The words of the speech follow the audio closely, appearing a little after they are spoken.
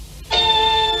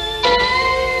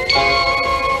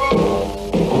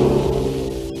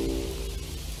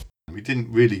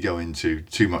didn't really go into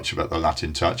too much about the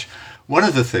Latin touch. One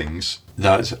of the things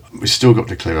that we've still got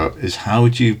to clear up is how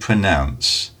do you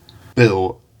pronounce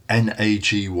Bill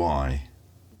Nagy?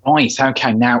 Right,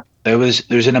 okay. Now, there's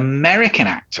an American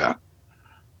actor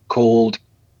called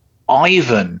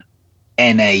Ivan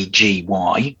Nagy.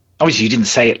 Obviously, you didn't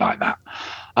say it like that.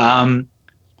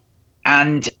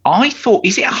 And I thought,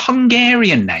 is it a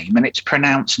Hungarian name and it's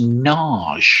pronounced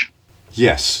Nagy?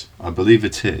 Yes, I believe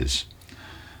it is.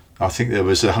 I think there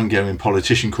was a Hungarian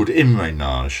politician called Imre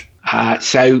Nagy.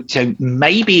 So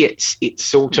maybe it's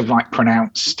sort of like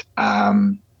pronounced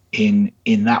in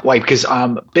that way, because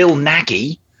Bill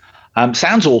Nagy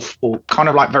sounds awful, kind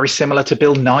of like very similar to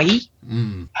Bill Nye.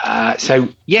 So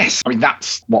yes, I mean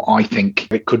that's what I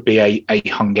think. It could be a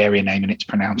Hungarian name and it's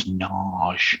pronounced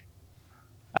Nagy.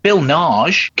 Bill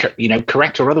Nagy,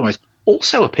 correct or otherwise,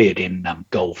 also appeared in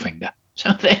Goldfinger.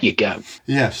 So there you go.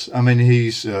 Yes, I mean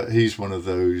he's one of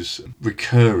those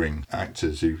recurring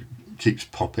actors who keeps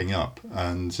popping up,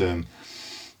 and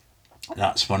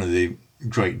that's one of the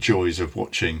great joys of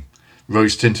watching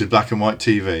rose-tinted black and white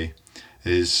TV,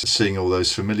 is seeing all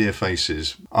those familiar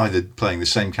faces, either playing the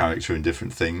same character in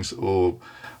different things or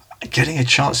getting a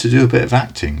chance to do a bit of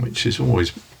acting, which is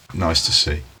always nice to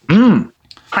see.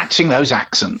 Practicing those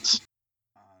accents.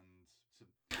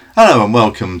 Hello and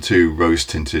welcome to Rose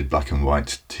Tinted Black and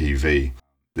White TV.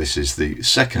 This is the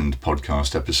second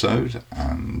podcast episode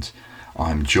and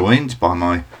I'm joined by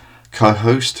my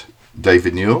co-host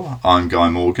David Newell. I'm Guy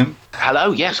Morgan.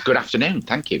 Hello, yes, good afternoon,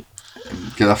 thank you.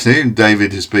 Good afternoon.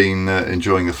 David has been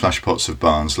enjoying the flashpots of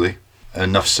Barnsley.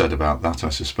 Enough said about that, I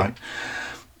suspect.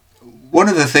 One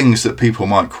of the things that people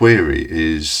might query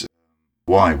is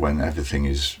why, when everything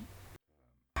is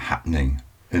happening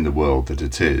in the world that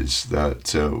it is,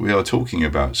 that we are talking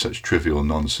about such trivial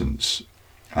nonsense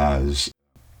as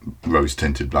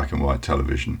rose-tinted black and white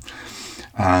television.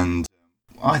 And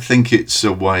I think it's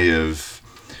a way of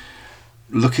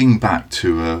looking back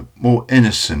to a more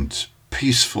innocent,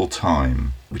 peaceful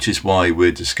time, which is why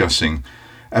we're discussing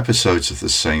episodes of The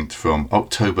Saint from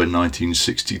October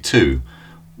 1962,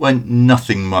 when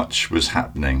nothing much was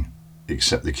happening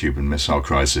except the Cuban Missile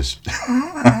Crisis.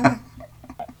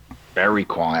 Very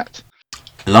quiet.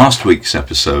 Last week's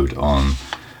episode on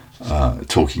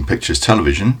Talking Pictures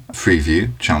Television,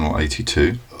 Freeview, Channel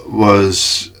 82,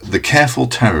 was the Careful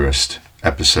Terrorist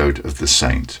episode of The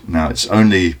Saint. Now, it's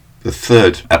only the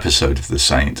third episode of The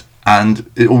Saint, and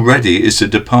it already is a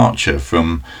departure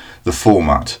from the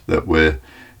format that we're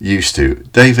used to.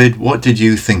 David, what did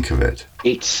you think of it?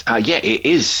 It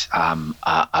is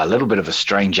a little bit of a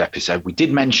strange episode. We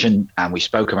did mention, and we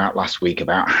spoke about last week,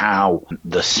 about how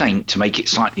The Saint, to make it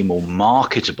slightly more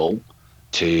marketable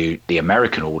to the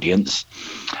American audience,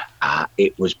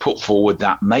 it was put forward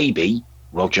that maybe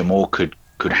Roger Moore could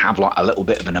have like a little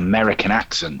bit of an American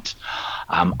accent.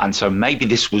 And so maybe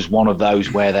this was one of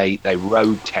those where they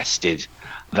road tested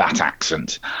that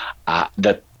accent.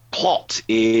 The plot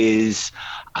is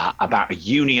about a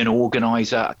union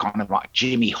organizer, a kind of like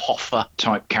Jimmy Hoffa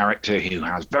type character who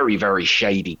has very, very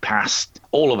shady past.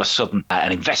 All of a sudden,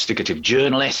 an investigative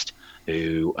journalist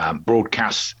who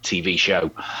broadcasts a TV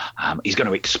show is going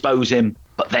to expose him,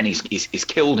 but then he's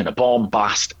killed in a bomb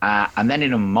blast. And then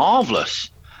in a marvelous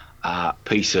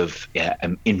piece of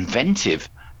inventive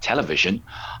television,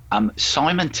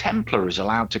 Simon Templar is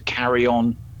allowed to carry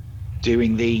on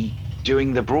doing the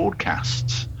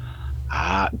broadcasts,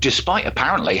 despite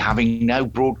apparently having no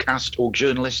broadcast or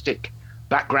journalistic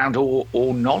background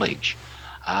or knowledge.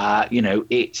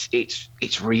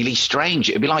 It's really strange.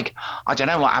 It'd be like, I don't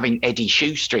know, like having Eddie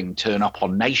Shoestring turn up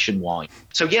on Nationwide.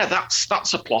 So yeah,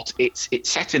 that's a plot. It's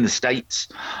set in the States.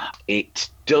 It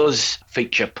does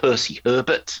feature Percy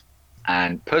Herbert.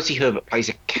 And Percy Herbert plays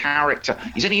a character.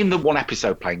 He's only in the one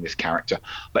episode playing this character,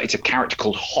 but it's a character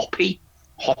called Hoppy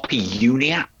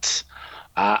Uniat,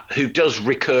 who does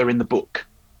recur in the book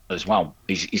as well.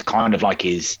 He's kind of like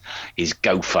his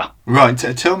gopher. Right.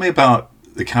 Tell me about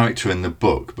the character in the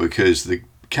book, because the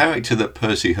character that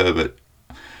Percy Herbert,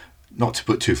 not to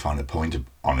put too fine a point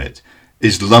on it,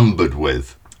 is lumbered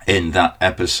with in that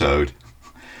episode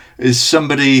is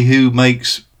somebody who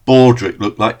makes Baldrick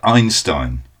look like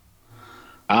Einstein.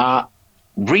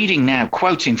 Reading now,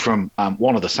 quoting from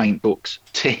one of the Saint books,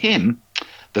 to him,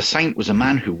 the Saint was a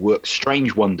man who worked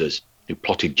strange wonders, who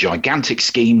plotted gigantic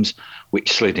schemes which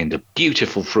slid into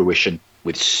beautiful fruition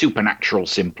with supernatural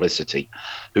simplicity,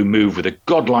 who moved with a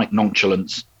godlike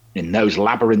nonchalance in those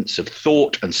labyrinths of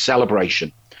thought and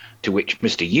celebration to which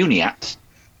Mr. Uniat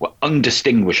were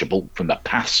undistinguishable from the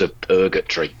paths of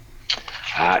purgatory.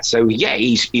 So yeah,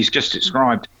 he's just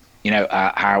described,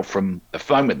 how from the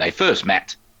moment they first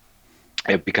met,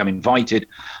 He'd become invited,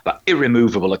 but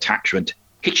irremovable attachment,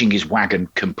 hitching his wagon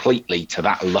completely to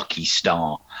that lucky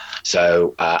star.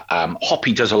 So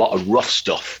Hoppy does a lot of rough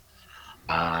stuff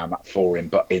for him,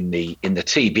 but in the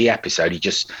TV episode, he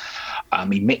just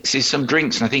he mixes some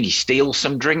drinks, and I think he steals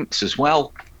some drinks as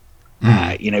well.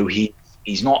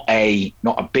 He's not a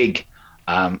big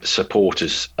supporter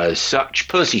as such.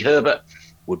 Percy Herbert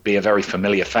would be a very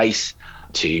familiar face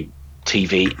to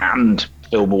TV and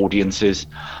film audiences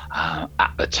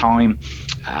at the time.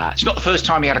 It's not the first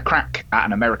time he had a crack at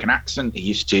an American accent. He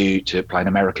used to play an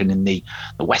American in the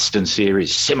Western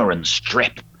series Simmer and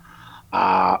Strip,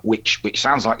 which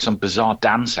sounds like some bizarre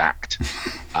dance act,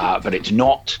 but it's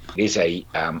not. It is a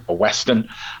Western.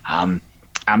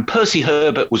 And Percy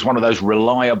Herbert was one of those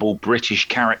reliable British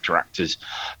character actors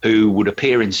who would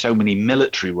appear in so many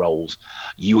military roles,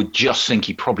 you would just think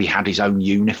he probably had his own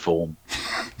uniform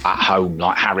at home,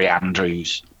 like Harry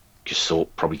Andrews. Just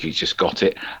thought probably he just got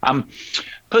it.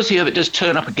 Percy Herbert does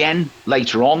turn up again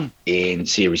later on in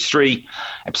Series 3,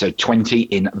 Episode 20,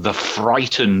 in The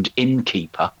Frightened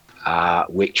Innkeeper,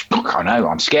 which, I know,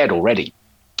 I'm scared already,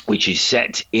 which is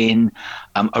set in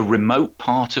a remote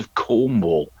part of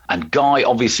Cornwall. And Guy,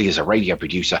 obviously, as a radio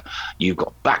producer, you've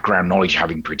got background knowledge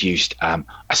having produced a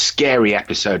scary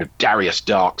episode of Darius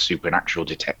Dark, Supernatural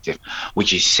Detective,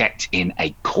 which is set in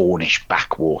a Cornish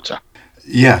backwater.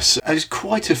 Yes, there's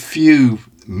quite a few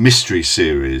mystery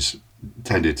series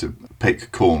tended to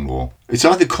pick Cornwall. It's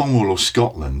either Cornwall or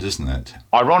Scotland, isn't it?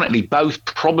 Ironically, both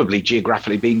probably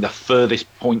geographically being the furthest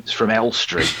points from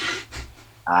Elstree.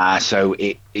 So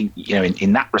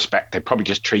in that respect, they probably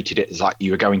just treated it as like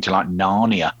you were going to like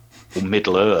Narnia or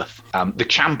Middle Earth. The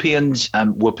champions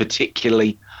were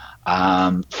particularly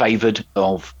favoured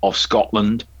of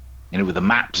Scotland. With the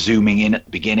map zooming in at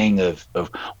the beginning of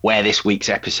where this week's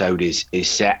episode is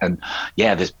set, and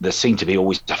there seem to be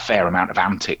always a fair amount of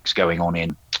antics going on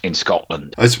in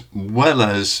Scotland, as well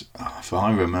as, if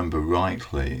I remember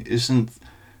rightly, isn't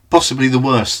possibly the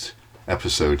worst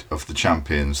episode of the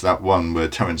Champions, that one where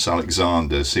Terence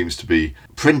Alexander seems to be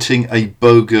printing a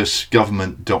bogus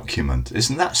government document.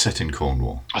 Isn't that set in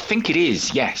Cornwall? I think it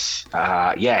is, yes.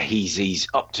 He's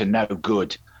up to no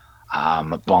good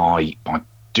by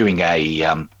doing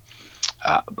I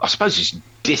suppose it's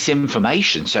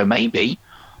disinformation. So maybe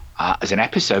as an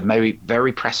episode, maybe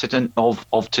very precedent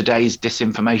of today's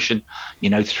disinformation,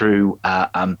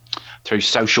 through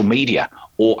social media,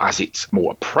 or as it's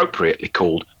more appropriately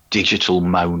called, digital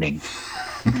moaning.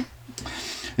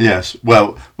 Yes,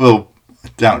 well, we'll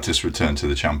doubtless return to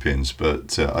the Champions,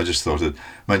 but I just thought I'd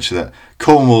mention that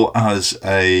Cornwall as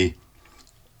a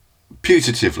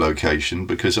putative location,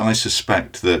 because I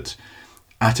suspect that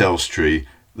at Elstree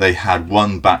they had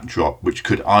one backdrop which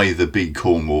could either be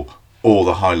Cornwall or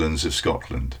the Highlands of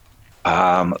Scotland.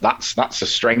 That's the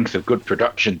strength of good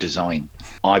production design.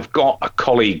 I've got a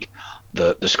colleague,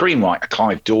 the screenwriter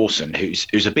Clive Dawson,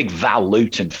 who's a big Val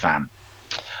Luton fan.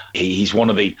 He's one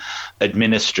of the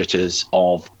administrators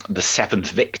of the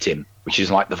Seventh Victim, which is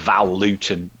like the Val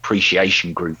Luton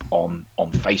appreciation group on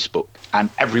Facebook. And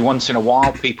every once in a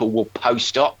while, people will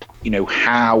post up,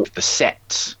 how the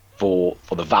sets for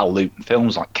the Val Luton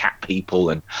films like Cat People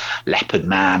and Leopard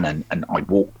Man and I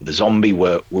Walk with a Zombie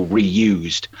were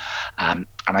reused. And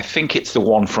I think it's the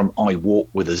one from I Walk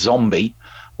with a Zombie,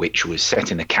 which was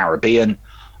set in the Caribbean,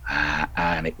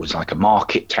 and it was like a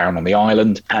market town on the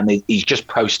island. And he's just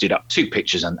posted up two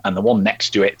pictures, and the one next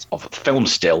to it of a film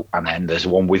still, and then there's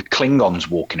one with Klingons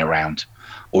walking around,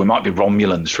 or it might be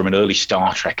Romulans from an early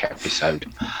Star Trek episode.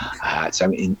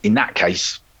 So in that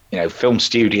case, film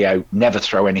studio never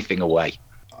throw anything away.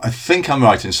 I think I'm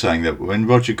right in saying that when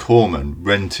Roger Corman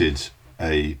rented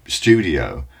a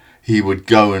studio, he would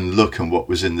go and look at what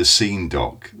was in the scene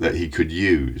doc that he could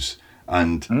use,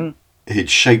 and he'd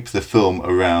shape the film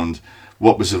around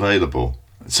what was available.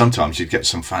 Sometimes you'd get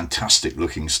some fantastic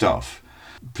looking stuff.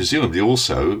 Presumably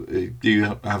also,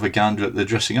 you have a gander at the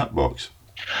dressing up box.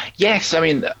 Yes, I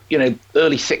mean,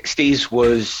 early 60s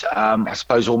was, I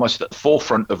suppose, almost at the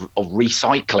forefront of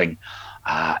recycling.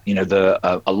 A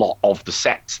lot of the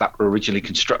sets that were originally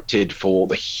constructed for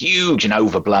the huge and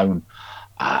overblown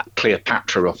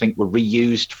Cleopatra, I think, were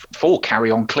reused for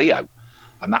Carry On Cleo.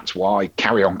 And that's why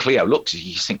Carry On Cleo looks,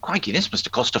 you think, crikey, this must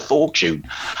have cost a fortune.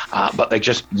 But they're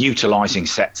just utilising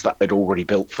sets that they'd already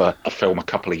built for a film a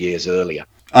couple of years earlier.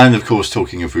 And, of course,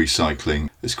 talking of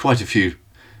recycling, there's quite a few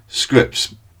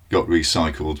scripts got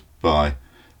recycled by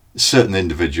certain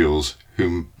individuals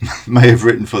who may have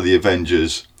written for the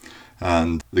Avengers,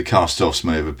 and the cast-offs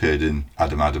may have appeared in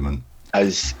Adamant.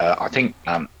 As I think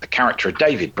the character of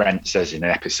David Brent says in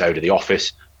an episode of The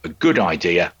Office, a good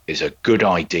idea is a good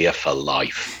idea for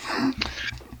life.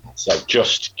 So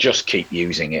just keep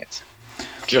using it.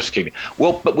 Just keep it.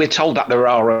 Well, but we're told that there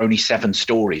are only 7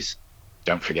 stories.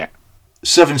 Don't forget.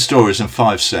 7 stories and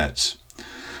 5 sets.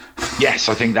 Yes,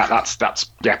 I think that's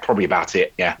probably about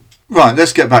it. Yeah. Right,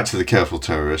 let's get back to the Careful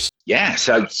Terrorist. Yeah.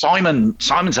 So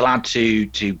Simon's allowed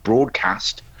to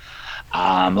broadcast.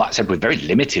 Like I said, with very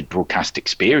limited broadcast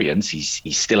experience,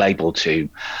 he's still able to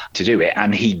do it,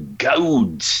 and he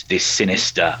goads this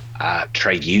sinister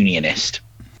trade unionist.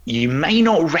 You may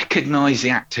not recognise the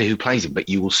actor who plays him, but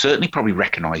you will certainly probably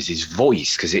recognise his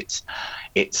voice, because it's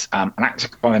an actor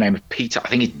by the name of Peter. I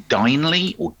think it's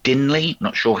Dineley or Dinley.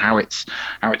 Not sure how it's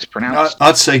pronounced.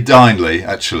 I'd say Dineley,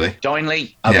 actually.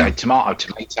 Dineley. Okay, yeah.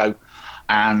 Tomato.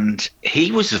 And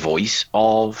he was the voice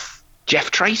of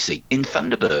Jeff Tracy in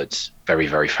Thunderbirds, very,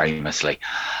 very famously.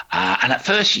 And at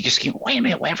first you just think, wait a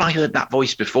minute, where have I heard that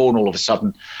voice before? And all of a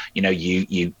sudden,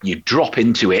 you drop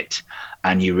into it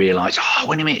and you realise, oh,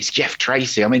 wait a minute, it's Jeff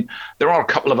Tracy. I mean, there are a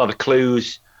couple of other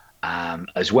clues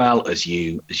as well as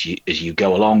you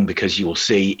go along, because you will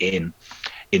see in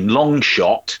long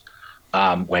shot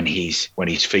when he's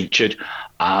featured,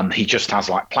 he just has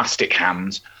like plastic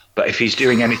hands. But if he's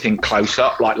doing anything close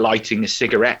up, like lighting a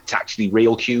cigarette, it's actually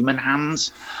real human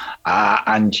hands.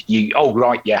 And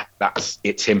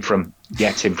it's him from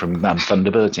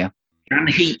Thunderbirds, yeah. And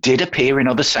he did appear in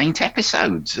other Saint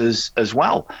episodes as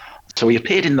well. So he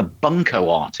appeared in the Bunko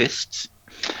Artists,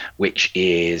 which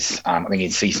is I think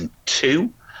in season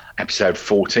 2, episode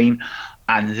 14,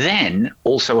 and then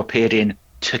also appeared in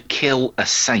To Kill a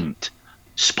Saint.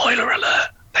 Spoiler alert,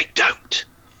 they don't.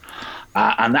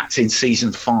 And that's in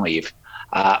season 5.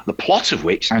 The plot of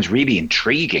which sounds really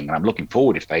intriguing, and I'm looking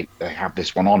forward if they have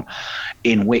this one on,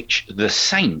 in which the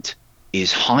Saint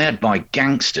is hired by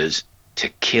gangsters to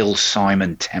kill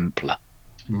Simon Templar.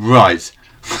 Right.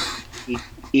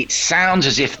 It sounds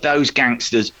as if those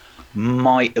gangsters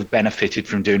might have benefited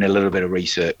from doing a little bit of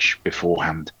research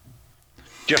beforehand.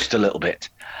 Just a little bit.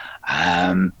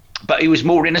 But it was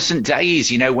more innocent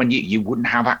days, when you wouldn't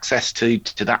have access to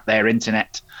that there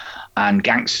internet, and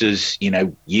gangsters,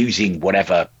 using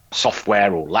whatever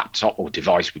software or laptop or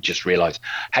device would just realise,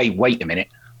 hey, wait a minute,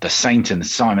 the Saint and the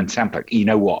Simon Templar, you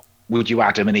know what? Would you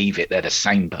Adam and Eve it? They're the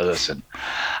same person.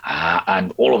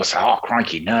 And all of us say, oh,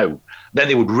 crikey, no. Then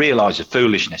they would realise the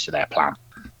foolishness of their plan.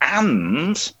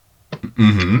 And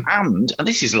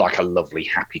this is like a lovely,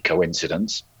 happy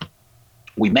coincidence.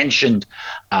 We mentioned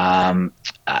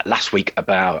last week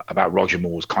about Roger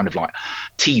Moore's kind of like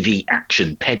TV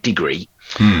action pedigree,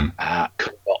 coming up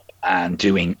and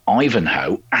doing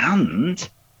Ivanhoe, and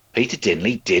Peter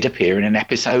Dinley did appear in an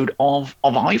episode of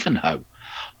Ivanhoe,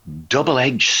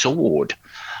 Double-Edged Sword.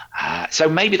 So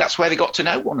maybe that's where they got to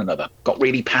know one another, got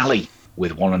really pally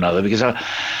with one another, because I'd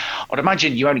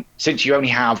imagine since you only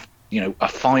have a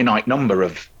finite number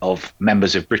of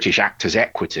members of British Actors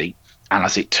Equity, and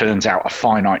as it turns out, a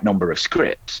finite number of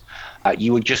scripts,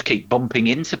 you would just keep bumping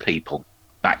into people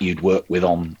that you'd worked with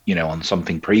on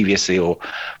something previously, or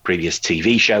previous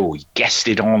TV show, or you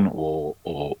guested on, or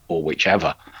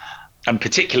whichever. And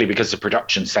particularly because the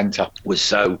production centre was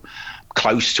so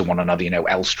close to one another,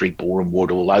 L Street, Boreham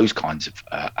Wood, all those kinds of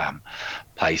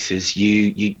places,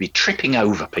 you'd be tripping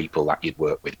over people that you'd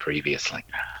worked with previously.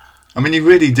 I mean, you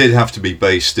really did have to be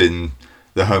based in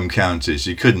the home counties.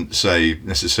 You couldn't say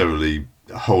necessarily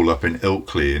hole up in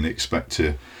Ilkley and expect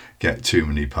to get too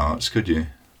many parts, could you?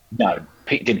 No,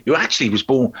 Pete didn't. Who actually was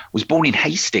born in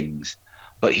Hastings,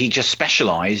 but he just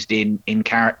specialised in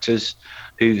characters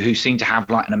who seemed to have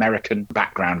like an American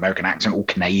background, American accent, or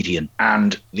Canadian.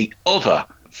 And the other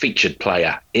featured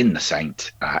player in the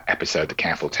Saint episode, The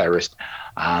Careful Terrorist,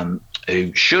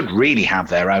 who should really have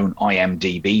their own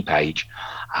IMDb page,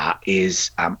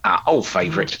 is our old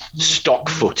favourite Stock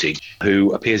Footage,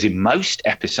 who appears in most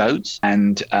episodes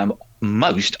and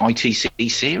most ITC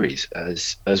series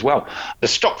as well. The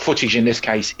Stock Footage in this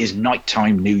case is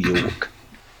Nighttime New York.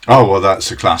 Oh, well,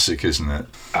 that's a classic, isn't it?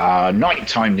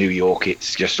 Nighttime New York,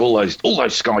 it's just all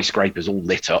those skyscrapers all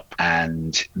lit up,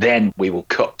 and then we will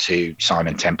cut to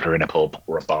Simon Templar in a pub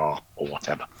or a bar or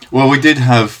whatever. Well, we did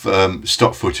have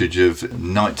stock footage of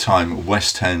nighttime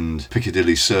West End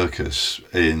Piccadilly Circus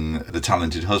in The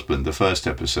Talented Husband, the first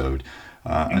episode.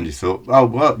 And you thought, oh,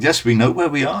 well, yes, we know where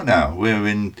we are now. We're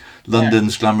in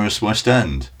London's glamorous West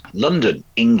End. London,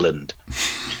 England.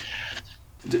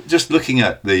 Just looking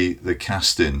at the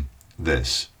cast in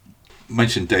this,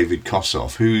 mentioned David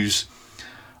Kossoff, who's,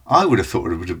 I would have thought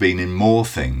would have been in more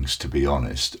things, to be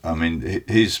honest. I mean,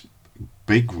 his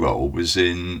big role was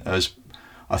in, as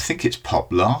I think it's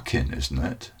Pop Larkin, isn't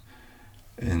it?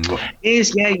 In what?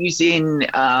 He's in.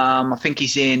 I think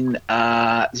he's in.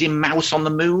 Is in Mouse on the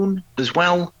Moon as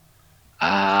well.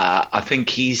 I think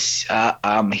he's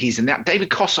in that. David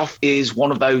Kossoff is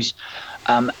one of those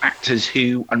actors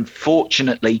who,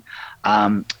 unfortunately,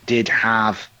 did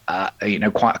have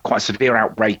quite a severe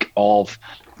outbreak of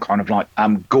kind of like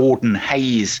Gordon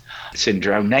Hayes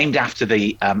syndrome, named after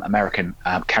the American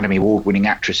Academy Award-winning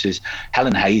actresses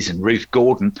Helen Hayes and Ruth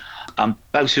Gordon,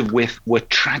 both of which were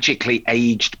tragically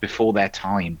aged before their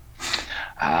time.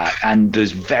 And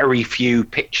there's very few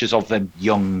pictures of them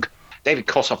young. David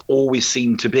Kossoff always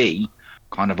seemed to be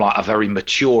kind of like a very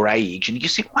mature age, and you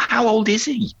just think, well, how old is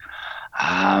he?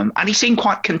 And he seemed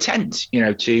quite content,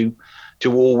 to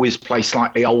always play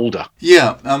slightly older.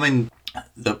 Yeah, I mean,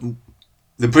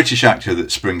 the British actor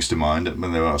that springs to mind, I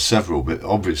mean, there are several, but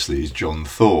obviously is John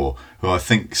Thaw, who I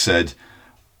think said,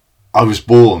 I was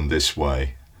born this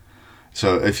way.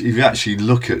 So if you actually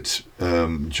look at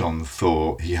John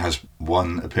Thaw, he has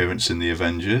one appearance in the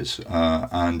Avengers,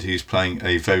 and he's playing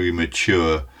a very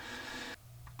mature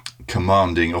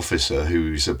commanding officer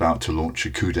who's about to launch a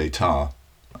coup d'etat.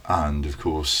 And, of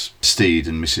course, Steed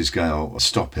and Mrs. Gale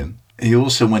stop him. He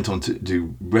also went on to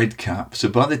do Red Cap. So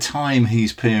by the time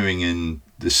he's appearing in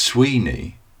The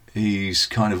Sweeney, he's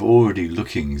kind of already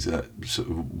looking that sort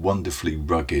of wonderfully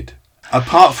rugged.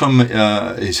 Apart from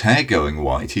his hair going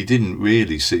white, he didn't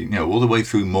really seem, all the way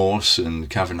through Morse and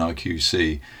Kavanagh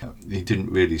QC, he didn't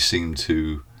really seem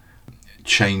to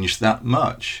change that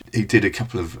much. He did a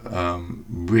couple of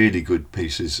really good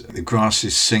pieces. The Grass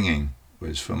is Singing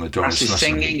was from a Doris Grass is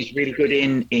Singing is really good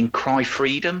in Cry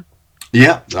Freedom.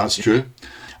 Yeah, that's true.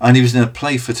 And he was in a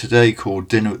play for today called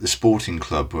Dinner at the Sporting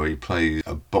Club, where he plays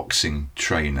a boxing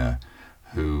trainer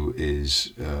who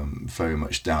is very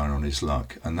much down on his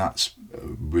luck, and that's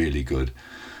really good.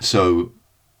 So,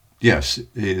 yes,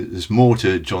 there's more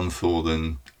to John Thaw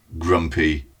than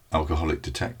grumpy alcoholic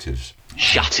detectives.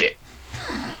 Shut it.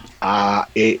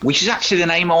 Which is actually the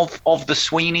name of the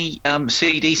Sweeney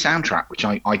CD soundtrack, which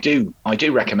I do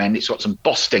recommend. It's got some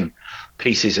busting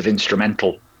pieces of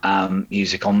instrumental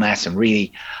music on there, some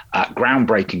really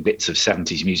groundbreaking bits of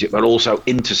 70s music, but also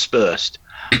interspersed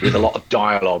with a lot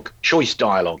of choice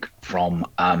dialogue from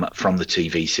the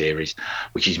TV series,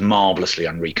 which is marvellously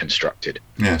unreconstructed.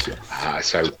 Yes.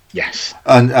 So yes.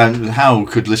 And how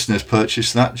could listeners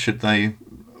purchase that? Should they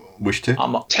wish to?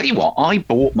 I'll tell you what. I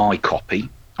bought my copy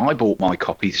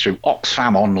through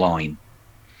Oxfam Online.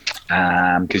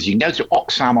 Because you can go to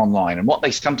Oxfam Online, and what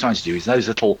they sometimes do is those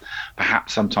little,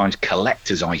 perhaps sometimes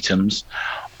collector's items,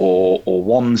 or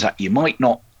ones that you might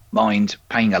not mind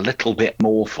paying a little bit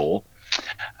more for.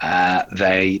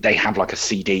 They have like a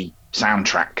CD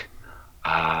soundtrack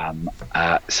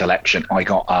selection. I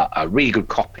got a really good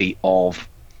copy of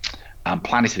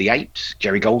Planet of the Apes,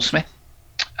 Jerry Goldsmith,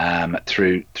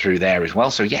 through there as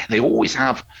well. So yeah, they always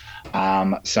have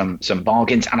some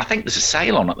bargains, and I think there's a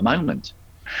sale on at the moment.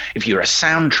 If you're a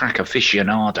soundtrack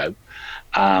aficionado,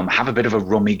 have a bit of a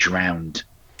rummage round.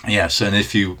 Yes, and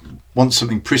if you want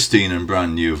something pristine and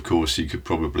brand new, of course, you could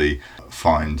probably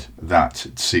find that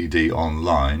CD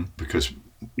online, because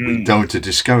we don't want to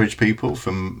discourage people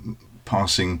from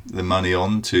passing the money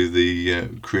on to the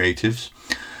creatives.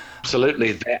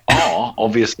 Absolutely. There are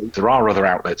other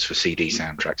outlets for CD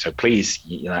soundtracks. So please,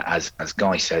 as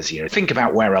Guy says, think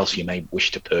about where else you may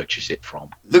wish to purchase it from.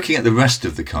 Looking at the rest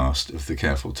of the cast of The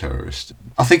Careful Terrorist,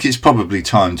 I think it's probably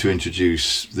time to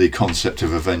introduce the concept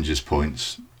of Avengers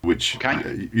points, which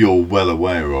you're well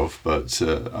aware of, but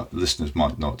listeners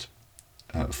might not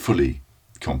fully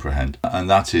comprehend. And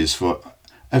that is, for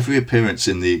every appearance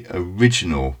in the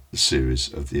original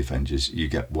series of the Avengers, you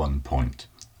get 1 point.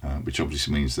 Which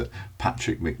obviously means that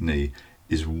Patrick Macnee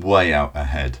is way out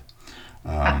ahead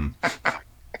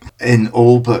in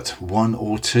all but 1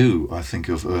 or 2, I think,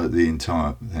 of the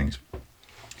entire things.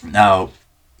 Now,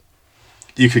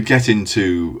 you could get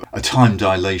into a time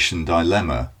dilation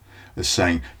dilemma as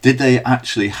saying, did they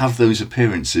actually have those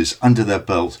appearances under their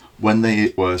belt when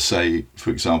they were, say, for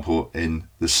example, in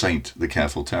The Saint, The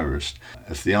Careful Terrorist?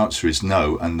 If the answer is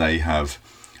no, and they have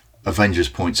Avengers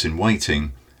points in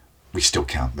waiting, we still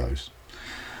count those.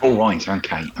 All right,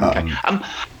 okay.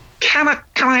 Can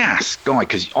I ask, Guy,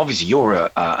 because obviously you're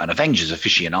an Avengers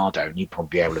aficionado, and you'd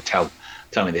probably be able to tell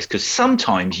me this, because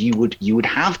sometimes you would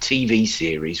have TV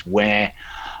series where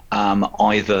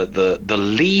either the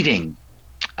leading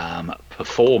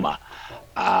performer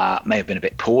may have been a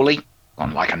bit poorly,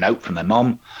 on like a note from their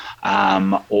mum,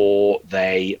 or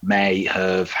they may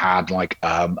have had like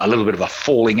a little bit of a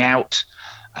falling out,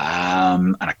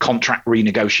 and a contract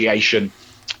renegotiation,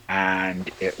 and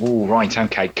right,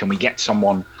 okay, can we get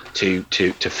someone to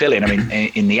fill in. I mean,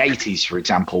 in the 80s, for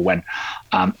example, when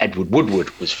Edward Woodward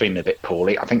was feeling a bit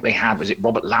poorly, I think they had, was it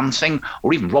Robert Lansing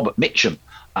or even Robert Mitchum,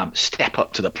 step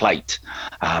up to the plate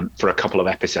for a couple of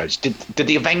episodes. Did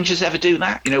the Avengers ever do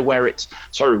that? Where it's,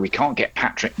 sorry, we can't get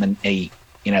Patrick Menee,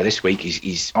 this week.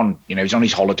 He's on, he's on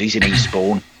his holidays in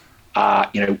Eastbourne. We're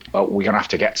gonna have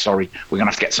to get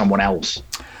someone else.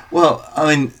 Well,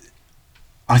 I mean,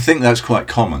 I think that's quite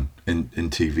common in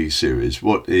TV series.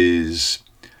 What is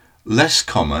less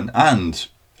common, and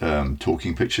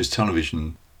Talking Pictures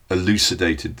Television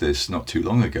elucidated this not too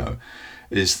long ago,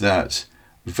 is that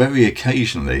very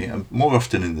occasionally, and more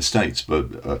often in the States,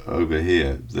 but over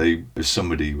here, if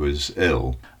somebody was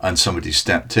ill and somebody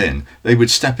stepped in, they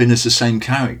would step in as the same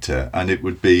character, and it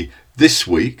would be, this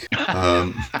week,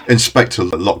 Inspector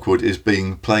Lockwood is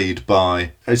being played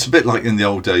by... It's a bit like in the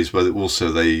old days where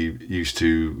also they used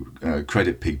to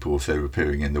credit people if they were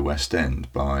appearing in the West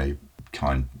End by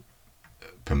kind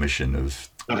permission of...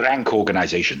 A rank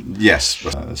organisation. Yes,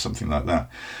 something like that.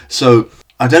 So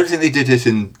I don't think they did it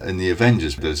in the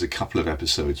Avengers. There's a couple of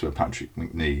episodes where Patrick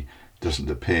Menee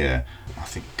doesn't appear. I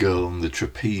think Girl on the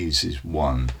Trapeze is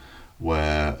one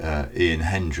where Ian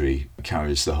Hendry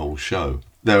carries the whole show.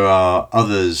 There are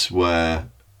others where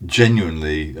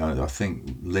genuinely, I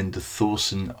think Linda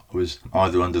Thorson was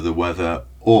either under the weather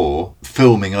or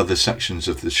filming other sections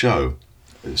of the show.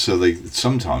 So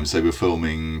sometimes they were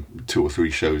filming 2 or 3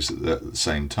 shows at the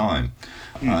same time.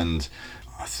 And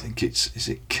I think is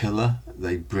it Killer?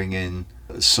 They bring in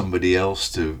somebody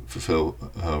else to fulfill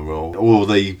her role. Or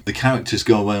the characters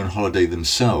go away on holiday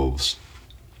themselves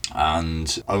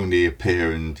and only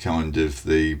appear in kind of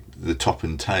the top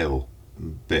and tail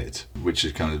bit, which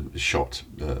is kind of shot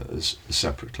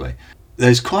separately.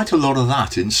 There's quite a lot of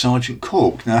that in Sergeant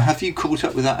Cork. Now, have you caught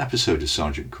up with that episode of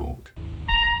Sergeant Cork?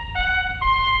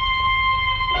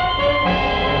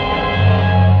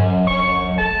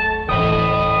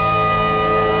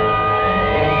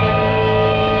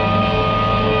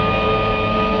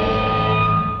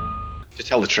 To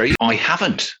tell the truth, I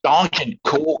haven't. Sergeant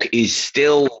Cork is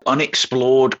still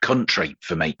unexplored country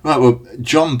for me. Right, well,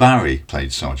 John Barry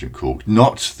played Sergeant Cork,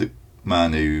 not the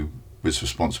man who was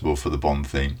responsible for the Bond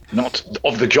theme. Not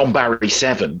of the John Barry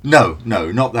 7. No,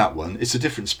 not that one. It's a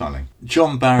different spelling.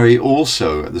 John Barry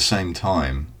also, at the same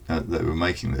time that they were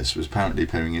making this, was apparently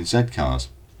appearing in Z-Cars.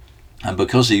 And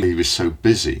because he was so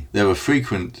busy, there were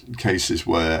frequent cases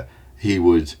where he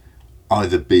would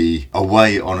either be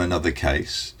away on another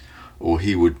case, or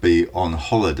he would be on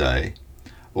holiday,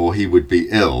 or he would be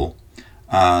ill,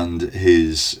 and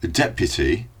his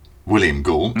deputy, William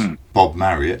Gaunt, Bob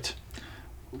Marriott,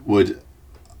 would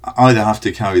either have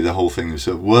to carry the whole thing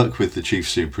himself, work with the chief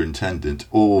superintendent,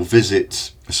 or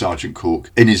visit Sergeant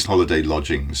Cork in his holiday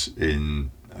lodgings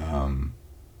in... it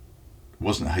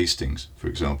wasn't Hastings, for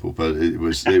example, but it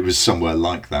was somewhere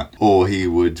like that. Or he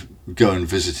would go and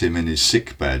visit him in his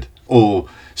sick bed. Or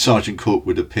Sergeant Cork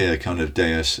would appear kind of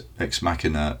deus ex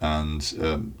machina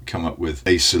and come up with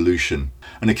a solution.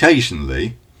 And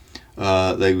occasionally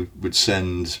they would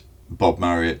send Bob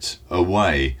Marriott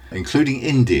away, including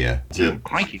India.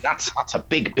 Crikey, that's a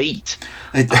big beat.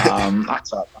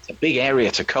 That's a big area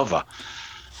to cover.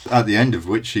 At the end of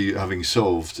which, he, having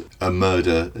solved a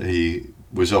murder, he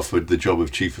was offered the job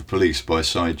of Chief of Police by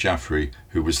Syed Jaffrey,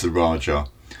 who was the Rajah,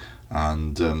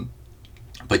 and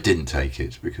but didn't take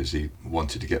it because he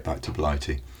wanted to get back to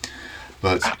Blighty.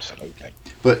 But absolutely.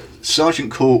 But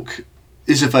Sergeant Cork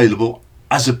is available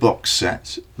as a box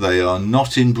set. They are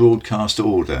not in broadcast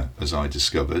order, as I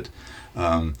discovered.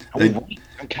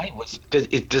 Okay.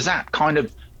 Does that kind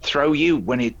of throw you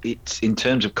when it's in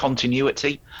terms of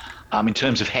continuity, in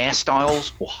terms of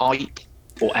hairstyles or height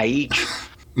or age?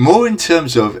 More in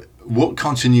terms of what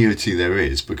continuity there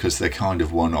is, because they're kind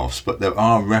of one-offs, but there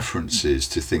are references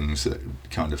to things that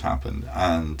kind of happened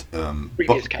and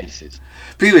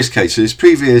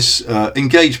previous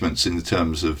engagements in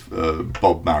terms of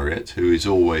Bob Marriott, who is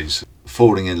always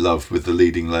falling in love with the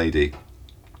leading lady,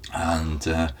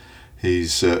 and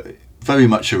he's very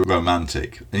much a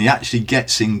romantic, and he actually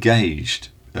gets engaged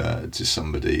to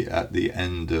somebody at the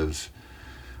end of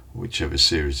whichever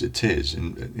series it is,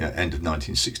 in end of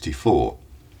 1964,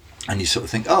 and you sort of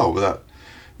think, oh, well,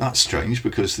 that's strange,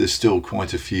 because there's still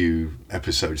quite a few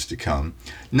episodes to come.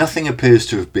 Nothing appears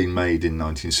to have been made in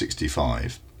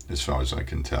 1965, as far as I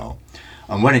can tell,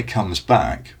 and when it comes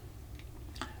back,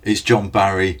 it's John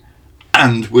Barry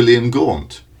and William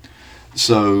Gaunt.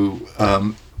 So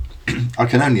I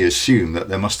can only assume that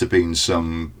there must have been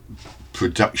some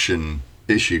production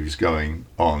issues going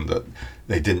on, that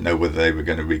they didn't know whether they were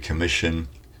going to recommission.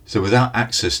 So without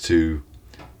access to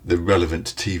the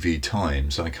relevant TV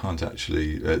times, I can't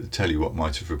actually tell you what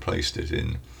might have replaced it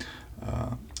in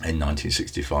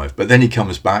 1965. But then he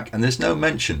comes back, and there's no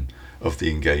mention of the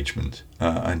engagement,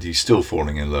 and he's still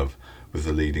falling in love with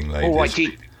the leading ladies. All right,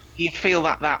 do you feel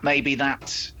that maybe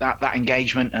that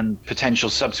engagement and potential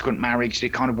subsequent marriage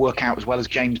did kind of work out as well as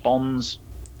James Bond's?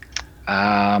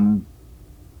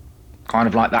 Kind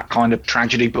of like that kind of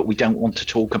tragedy, but we don't want to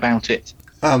talk about it.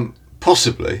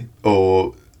 Possibly.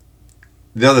 Or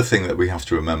the other thing that we have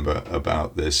to remember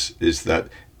about this is that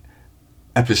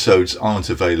episodes aren't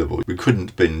available. We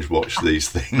couldn't binge watch these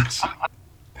things.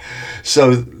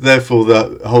 So therefore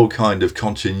the whole kind of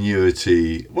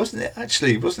continuity, wasn't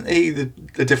he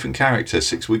the different character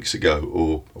 6 weeks ago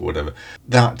or whatever?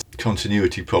 That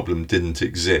continuity problem didn't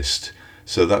exist.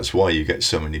 So that's why you get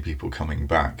so many people coming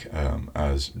back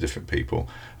as different people,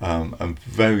 and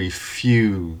very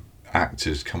few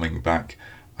actors coming back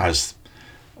as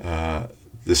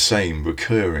the same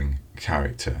recurring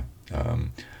character.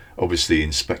 Obviously,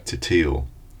 Inspector Teal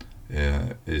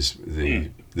is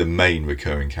the main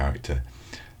recurring character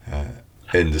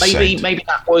in the Saint. Maybe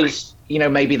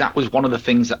that was one of the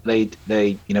things that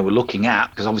they were looking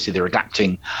at, because obviously they're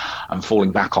adapting and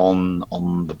falling back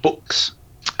on the books.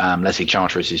 Leslie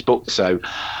Charteris's book, so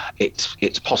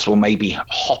it's possible maybe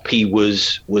Hoppy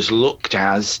was looked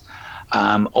as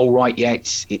all right, yeah,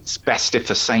 it's best if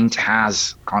the Saint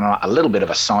has kind of a little bit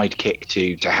of a sidekick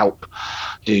to help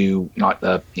do like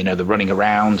the running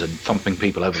around and thumping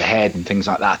people over the head and things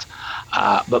like that,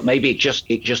 but maybe it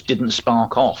just didn't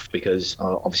spark off, because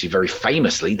obviously very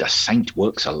famously the Saint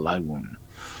works alone,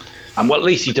 and well, at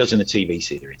least he does in a TV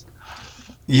series.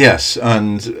 Yes,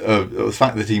 and the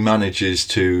fact that he manages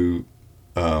to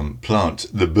plant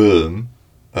the berm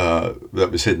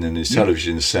that was hidden in his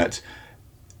television set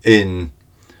in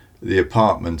the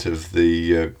apartment of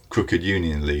the crooked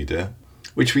union leader,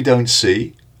 which we don't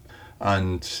see,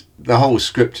 and the whole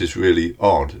script is really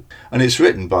odd. And it's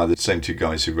written by the same two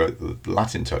guys who wrote the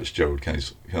Latin Touch, Gerald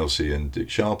Kelsey and Dick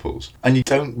Sharples. And you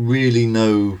don't really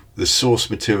know the source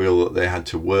material that they had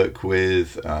to work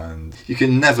with, and you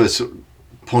can never sort of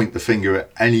point the finger at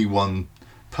any one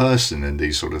person in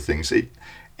these sort of things.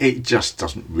 It just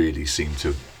doesn't really seem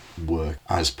to work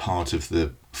as part of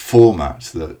the format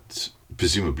that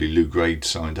presumably Lou Grade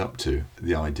signed up to.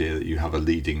 The idea that you have a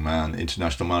leading man,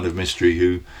 international man of mystery,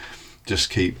 who just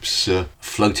keeps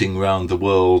floating around the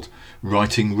world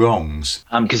righting wrongs.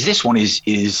 Because this one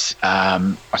is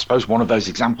I suppose one of those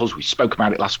examples. We spoke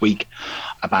about it last week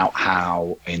about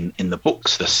how in the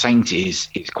books the Saint is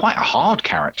quite a hard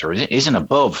character. It isn't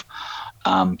above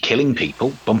killing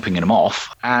people, bumping them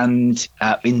off. And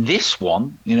in this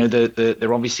one,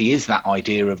 there obviously is that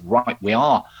idea of, right, we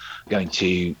are going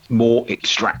to more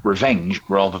extract revenge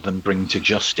rather than bring to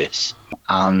justice.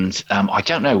 And I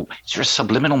don't know, is there a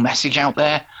subliminal message out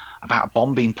there about a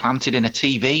bomb being planted in a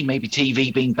TV? Maybe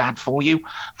TV being bad for you?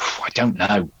 I don't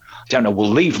know. We'll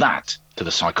leave that to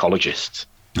the psychologists.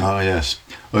 Oh, yes.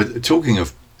 Well, talking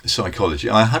of psychology,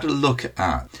 I had a look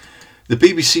at the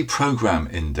BBC Programme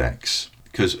Index,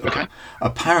 because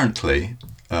apparently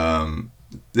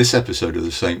this episode of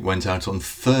The Saint went out on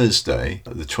Thursday,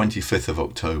 the 25th of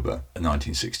October,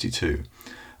 1962.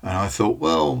 And I thought,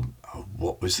 well,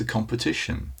 what was the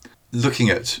competition? Looking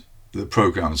at the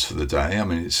programmes for the day, I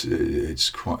mean, it's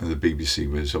quite. The BBC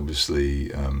was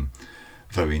obviously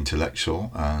very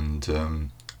intellectual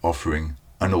and offering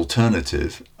an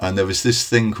alternative. And there was this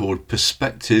thing called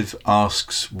Perspective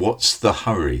Asks, What's the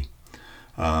Hurry?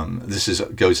 This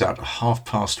goes out at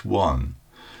 1:30.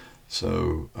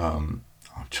 So I'm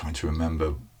trying to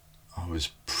remember. I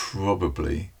was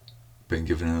probably been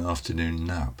given an afternoon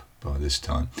nap by this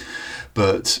time.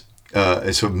 But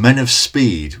it's Men of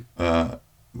Speed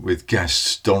with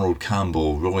guests Donald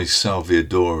Campbell, Roy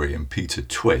Salviadori and Peter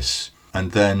Twiss.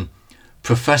 And then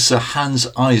Professor Hans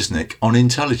Eisnick on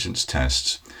intelligence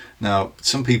tests. Now,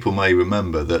 some people may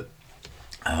remember that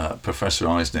Professor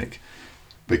Eisnick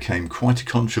became quite a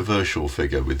controversial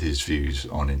figure with his views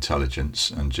on intelligence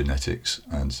and genetics,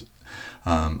 and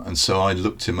so I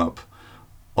looked him up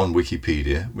on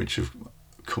Wikipedia, which of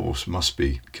course must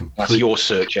be complete. That's your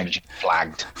search engine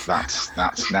flagged. That's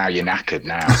now you're knackered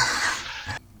now.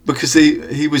 Because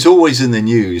he was always in the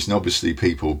news, and obviously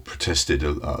people protested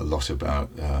a lot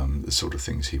about the sort of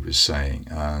things he was saying,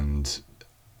 and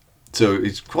so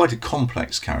it's quite a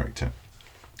complex character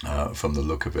from the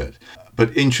look of it.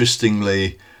 But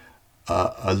interestingly,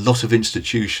 a lot of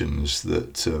institutions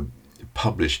that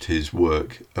published his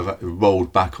work have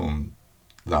rolled back on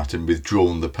that and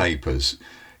withdrawn the papers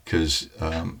because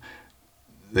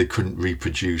they couldn't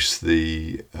reproduce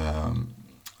the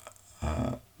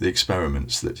the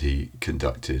experiments that he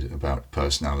conducted about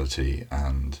personality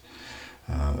and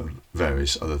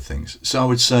various other things. So I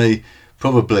would say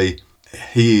probably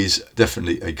he is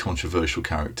definitely a controversial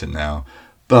character now,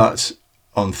 but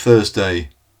on Thursday,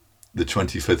 the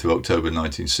 25th of October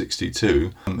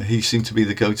 1962, he seemed to be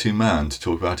the go-to man to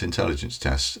talk about intelligence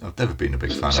tests. I've never been a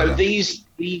big fan of them. So these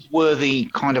were the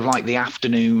kind of like the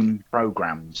afternoon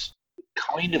programs.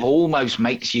 Kind of almost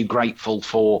makes you grateful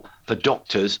for the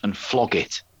doctors and flog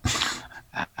it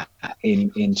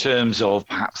in terms of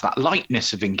perhaps that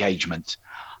lightness of engagement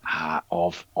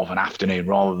of an afternoon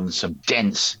rather than some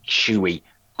dense, chewy,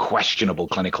 questionable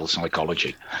clinical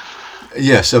psychology.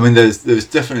 Yes, I mean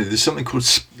there's something called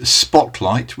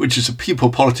Spotlight, which is a people,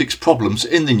 politics, problems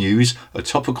in the news, a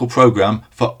topical programme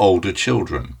for older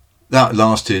children. That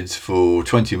lasted for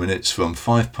 20 minutes from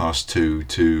 2:05 to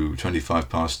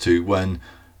 2:25, when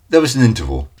there was an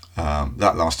interval.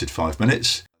 That lasted 5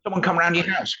 minutes. Someone come around your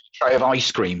house with a tray of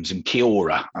ice creams and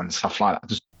Kia and stuff like that.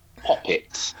 Just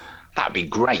poppets. That'd be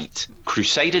great.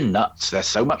 Crusader nuts. They're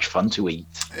so much fun to eat.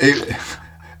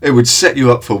 It would set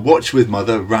you up for Watch with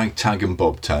Mother, Ragtag and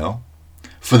Bobtail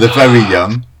for the very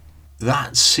young.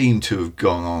 That seemed to have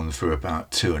gone on for about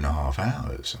 2.5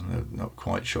 hours. I'm not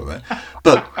quite sure there.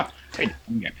 But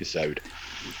episode.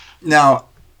 Now,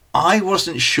 I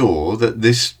wasn't sure that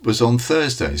this was on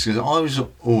Thursdays because I was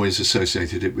always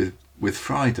associated it with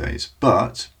Fridays.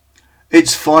 But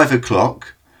it's 5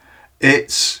 o'clock.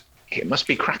 It must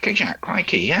be crackerjack,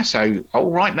 crikey, yeah. So,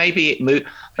 right, maybe it moved.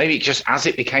 Maybe it just as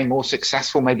it became more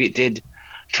successful, maybe it did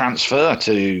transfer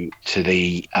to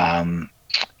the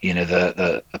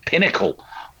the pinnacle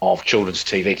of children's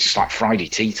TV. It's just like Friday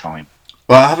tea time.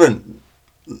 Well, I haven't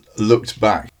looked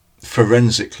back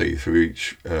forensically through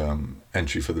each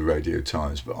entry for the Radio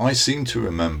Times, but I seem to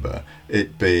remember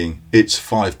it being it's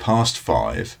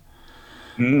 5:05.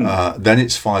 Then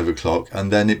it's 5 o'clock, and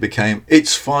then it became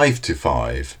it's 5 to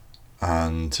 5.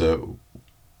 And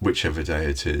whichever day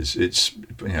it is, it's,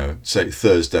 say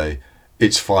Thursday,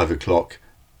 it's 5 o'clock,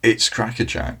 it's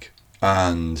Crackerjack.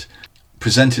 And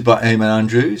presented by Eamon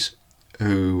Andrews,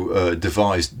 who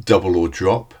devised Double or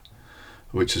Drop,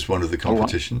 which is one of the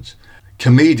competitions. Right.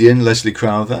 Comedian Leslie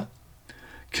Crowther,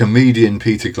 comedian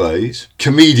Peter Glaze,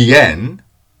 comedian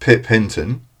Pip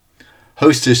Hinton,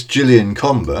 hostess Gillian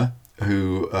Comber,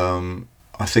 who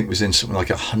I think was in something like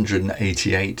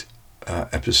 188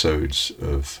 episodes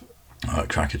of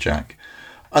Crackerjack,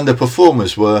 and the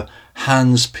performers were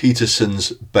Hans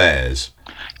Petersen's Bears.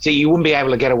 See, you wouldn't be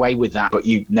able to get away with that, but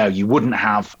you wouldn't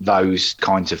have those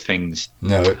kinds of things.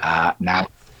 No. Now,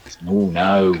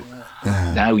 no,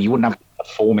 you wouldn't have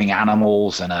performing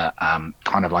animals and a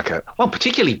kind of like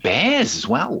particularly bears as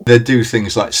well. They'd do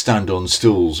things like stand on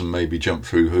stools and maybe jump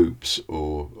through hoops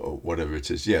or whatever it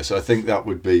is. Yes, I think that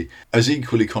would be as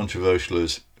equally controversial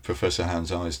as Professor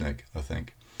Hans Eisnig, I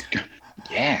think.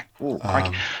 Yeah.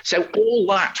 So all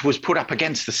that was put up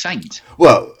against the Saint.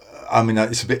 Well, I mean,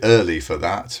 it's a bit early for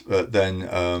that, but then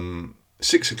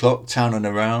 6 o'clock, Town and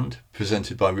Around,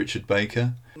 presented by Richard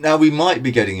Baker. Now, we might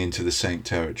be getting into the Saint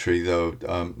territory, though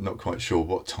I'm not quite sure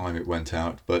what time it went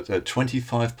out, but at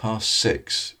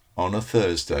 6:25 on a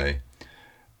Thursday,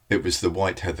 it was the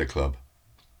White Heather Club.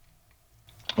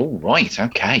 Oh, right,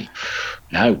 okay.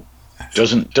 No.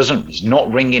 It's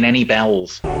not ringing any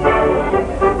bells.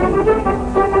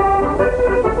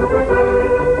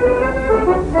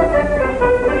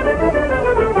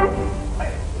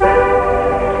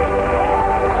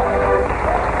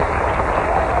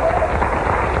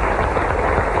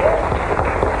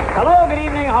 Hello, good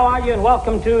evening, how are you, and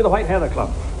welcome to the White Heather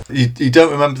Club. You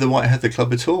don't remember the White Heather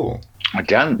Club at all? I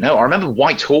don't know. I remember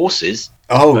White Horses.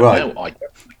 Oh, right. No,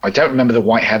 I don't remember the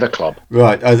White Heather Club.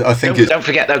 Right, I think don't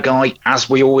forget though, Guy. As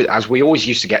we always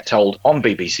used to get told on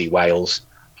BBC Wales,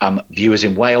 viewers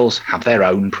in Wales have their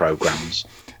own programmes.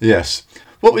 Yes.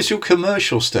 What was your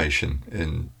commercial station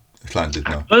in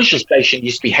Llandudno? Commercial station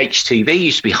used to be HTV,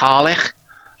 used to be Harlech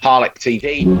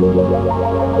TV.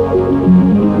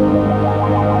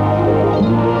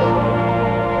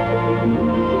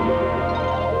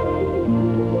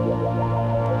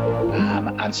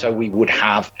 And so we would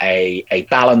have a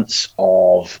balance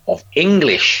of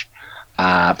English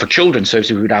for children. So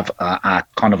we would have a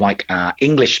kind of like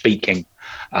English speaking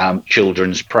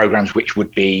children's programs, which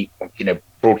would be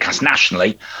broadcast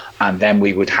nationally, and then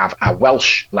we would have our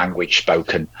Welsh language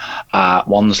spoken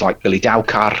ones like Billy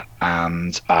Dowcar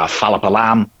and Fala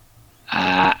Balam.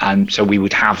 And so we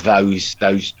would have those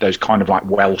kind of like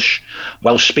Welsh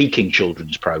speaking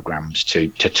children's programs to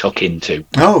tuck into.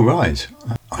 Oh, right.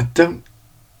 I don't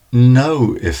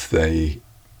know if they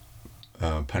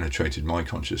penetrated my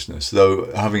consciousness.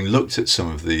 Though, having looked at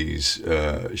some of these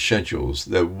schedules,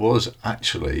 there was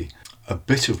actually a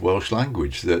bit of Welsh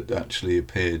language that actually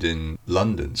appeared in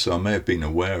London, so I may have been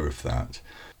aware of that.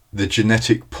 The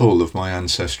genetic pull of my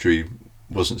ancestry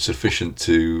wasn't sufficient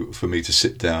for me to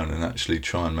sit down and actually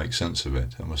try and make sense of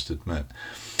it, I must admit.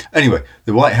 Anyway,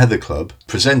 the White Heather Club,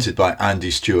 presented by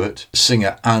Andy Stewart,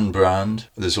 singer Anne Brand,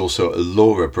 there's also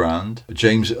Laura Brand,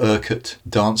 James Urquhart,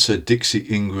 dancer Dixie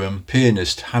Ingram,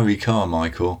 pianist Harry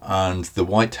Carmichael, and the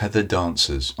White Heather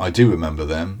Dancers. I do remember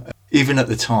them. Even at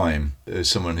the time, as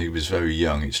someone who was very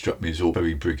young, it struck me as all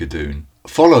very brigadoon.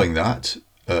 Following that,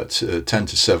 at 10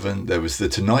 to 7, there was the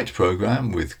Tonight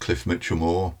programme with Cliff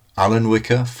Mitchell-Moore, Alan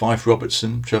Wicker, Fife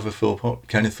Robertson, Trevor Philpott,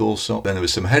 Kenneth Allsop. Then there were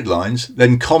some headlines.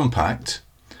 Then Compact,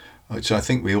 which I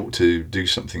think we ought to do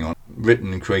something on,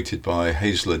 written and created by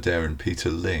Hazel Adair and Peter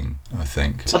Ling, I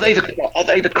think. Are they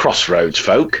the Crossroads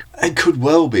folk? It could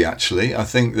well be, actually. I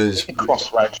think there's...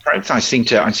 Crossroads folks. I seem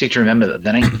to remember that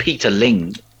the name Peter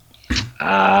Ling.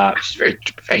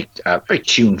 It's a very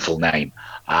tuneful name.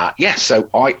 So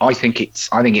I think it's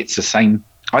the same.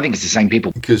 I think it's the same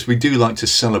people. Because we do like to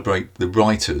celebrate the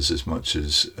writers as much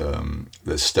as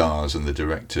the stars and the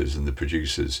directors and the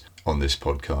producers on this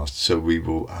podcast. So we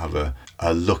will have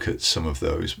a look at some of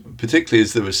those, particularly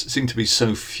as there seem to be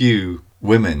so few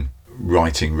women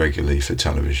writing regularly for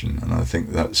television, and I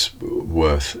think that's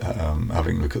worth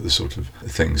having a look at the sort of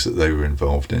things that they were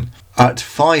involved in. At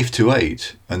 5 to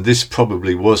 8, and this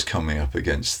probably was coming up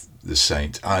against the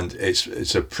Saint, and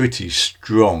it's a pretty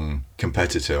strong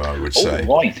competitor, I would say.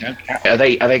 Oh, right.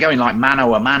 Okay. Are they going like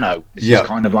mano a mano? This is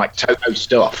kind of like Toto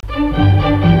stuff.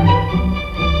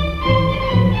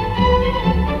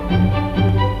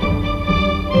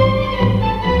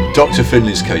 Dr.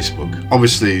 Finley's Casebook.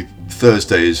 Obviously,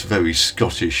 Thursday is very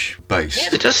Scottish based. Yeah,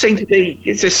 there does seem to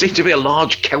be a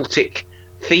large Celtic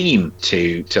theme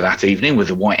to that evening with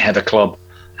the White Heather Club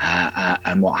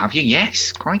and what have you.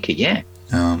 Yes, crikey, yeah.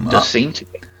 Does seem to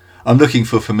be. I'm looking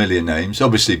for familiar names.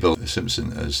 Obviously, Bill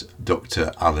Simpson as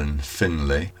Dr. Alan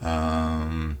Finlay.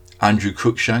 Andrew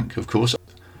Cruikshank, of course.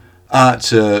 At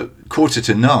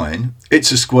 8:45,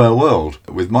 It's a Square World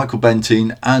with Michael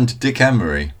Benteen and Dick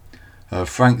Emery.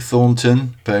 Frank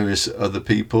Thornton, various other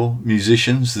people,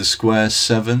 musicians, The Square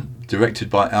 7, directed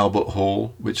by Albert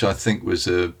Hall, which I think was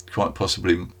quite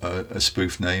possibly a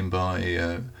spoof name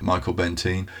by Michael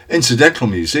Benteen. Incidental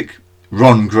music,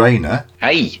 Ron Grainer.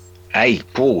 Hey,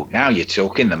 Paul, now you're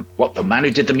talking. The man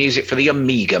who did the music for the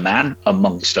Amiga Man,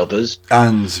 amongst others.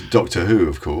 And Doctor Who,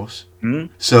 of course.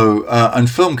 So, and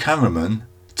film cameraman,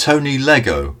 Tony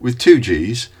Lego, with 2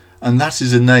 Gs, and that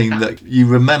is a name that you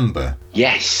remember.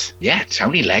 Yes, yeah,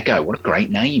 Tony Lego, what a great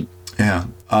name. Yeah,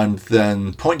 and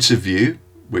then Points of View,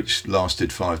 which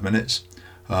lasted 5 minutes.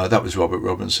 That was Robert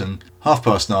Robinson.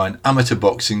 9:30, Amateur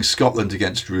Boxing, Scotland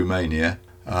against Romania.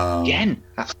 Again,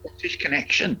 that's Scottish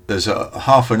connection. There's a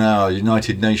half an hour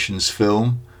United Nations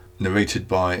film narrated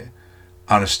by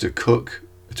Alistair Cook,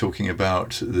 talking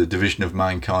about the division of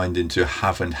mankind into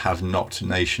have and have not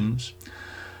nations.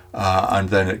 And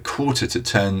then at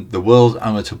 9:45, the World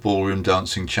Amateur Ballroom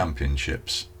Dancing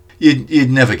Championships. You'd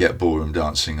never get ballroom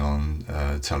dancing on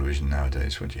television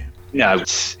nowadays, would you? No,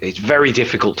 it's very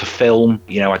difficult to film.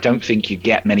 I don't think you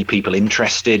get many people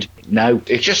interested. No,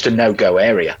 it's just a no-go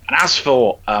area. And as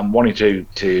for wanting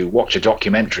to watch a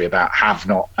documentary about have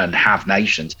not and have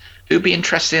nations, who'd be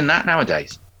interested in that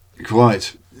nowadays?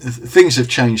 Quite. Things have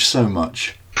changed so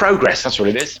much. Progress, that's what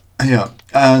it is. Yeah,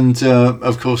 and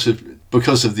of course,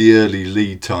 because of the early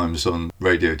lead times on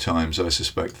Radio Times, I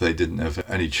suspect they didn't have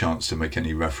any chance to make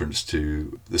any reference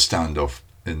to the standoff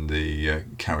in the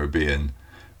Caribbean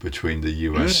between the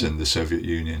US and the Soviet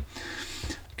Union.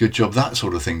 Good job that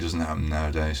sort of thing doesn't happen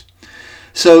nowadays.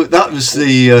 So that was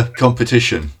the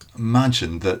competition.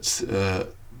 Imagine that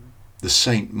the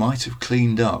Saint might have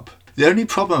cleaned up. The only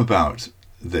problem about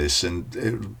this, and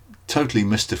it would totally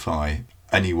mystify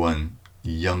anyone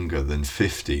younger than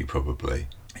 50 probably,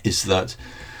 is that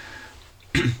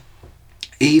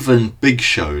even big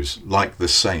shows like The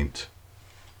Saint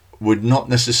would not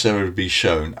necessarily be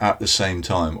shown at the same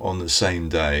time on the same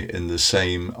day in the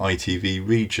same ITV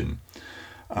region.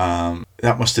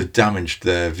 That must have damaged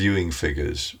their viewing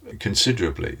figures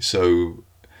considerably. So,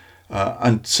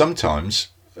 and sometimes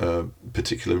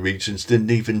particular regions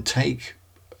didn't even take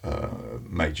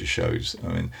major shows. I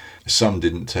mean, some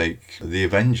didn't take The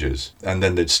Avengers, and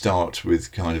then they'd start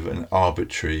with kind of an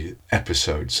arbitrary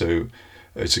episode. So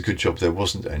it's a good job there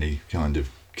wasn't any kind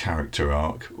of character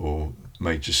arc or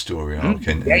major story arc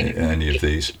in any of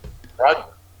these.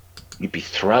 You'd be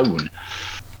thrown.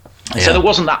 Yeah. So there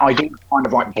wasn't that idea of kind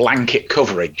of like blanket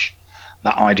coverage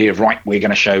that idea of, right, we're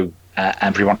going to show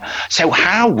everyone. So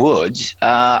how would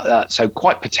so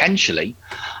quite potentially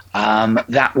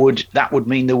that would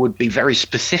mean there would be very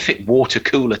specific water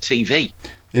cooler TV.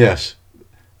 Yes.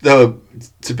 Though,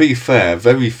 to be fair,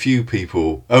 very few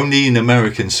people, only in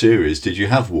American series did you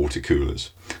have water coolers.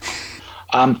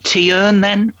 Tea urn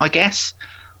then, I guess.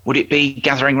 Would it be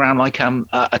gathering around like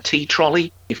a tea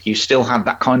trolley if you still had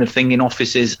that kind of thing in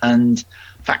offices and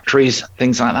factories,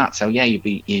 things like that? So yeah,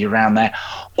 you're around there.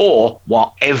 Or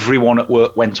what? Everyone at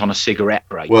work went on a cigarette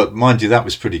break. Well, mind you, that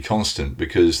was pretty constant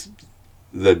because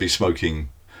they'd be smoking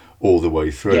all the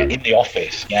way through. Yeah, in the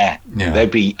office. Yeah.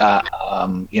 They'd be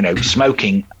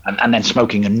smoking and then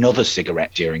smoking another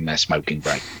cigarette during their smoking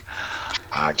break.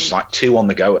 Just like two on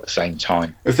the go at the same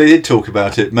time. If they did talk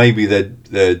about it, maybe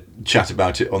they'd chat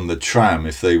about it on the tram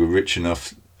if they were rich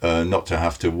enough not to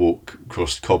have to walk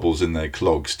across cobbles in their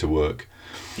clogs to work.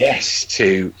 Yes,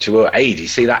 to aid. You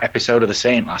see that episode of The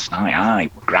Saint last night?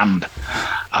 Aye, grand.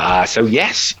 So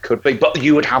yes, it could be. But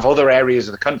you would have other areas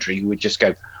of the country who would just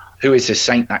go, who is this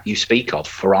saint that you speak of?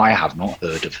 For I have not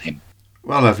heard of him.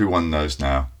 Well, everyone knows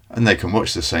now. And they can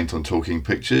watch The Saint on Talking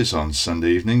Pictures on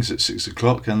Sunday evenings at 6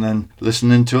 o'clock and then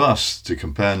listen in to us to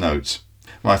compare notes.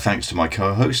 My thanks to my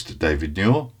co-host, David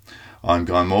Newell. I'm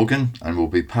Guy Morgan, and we'll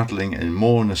be paddling in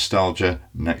more nostalgia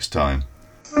next time.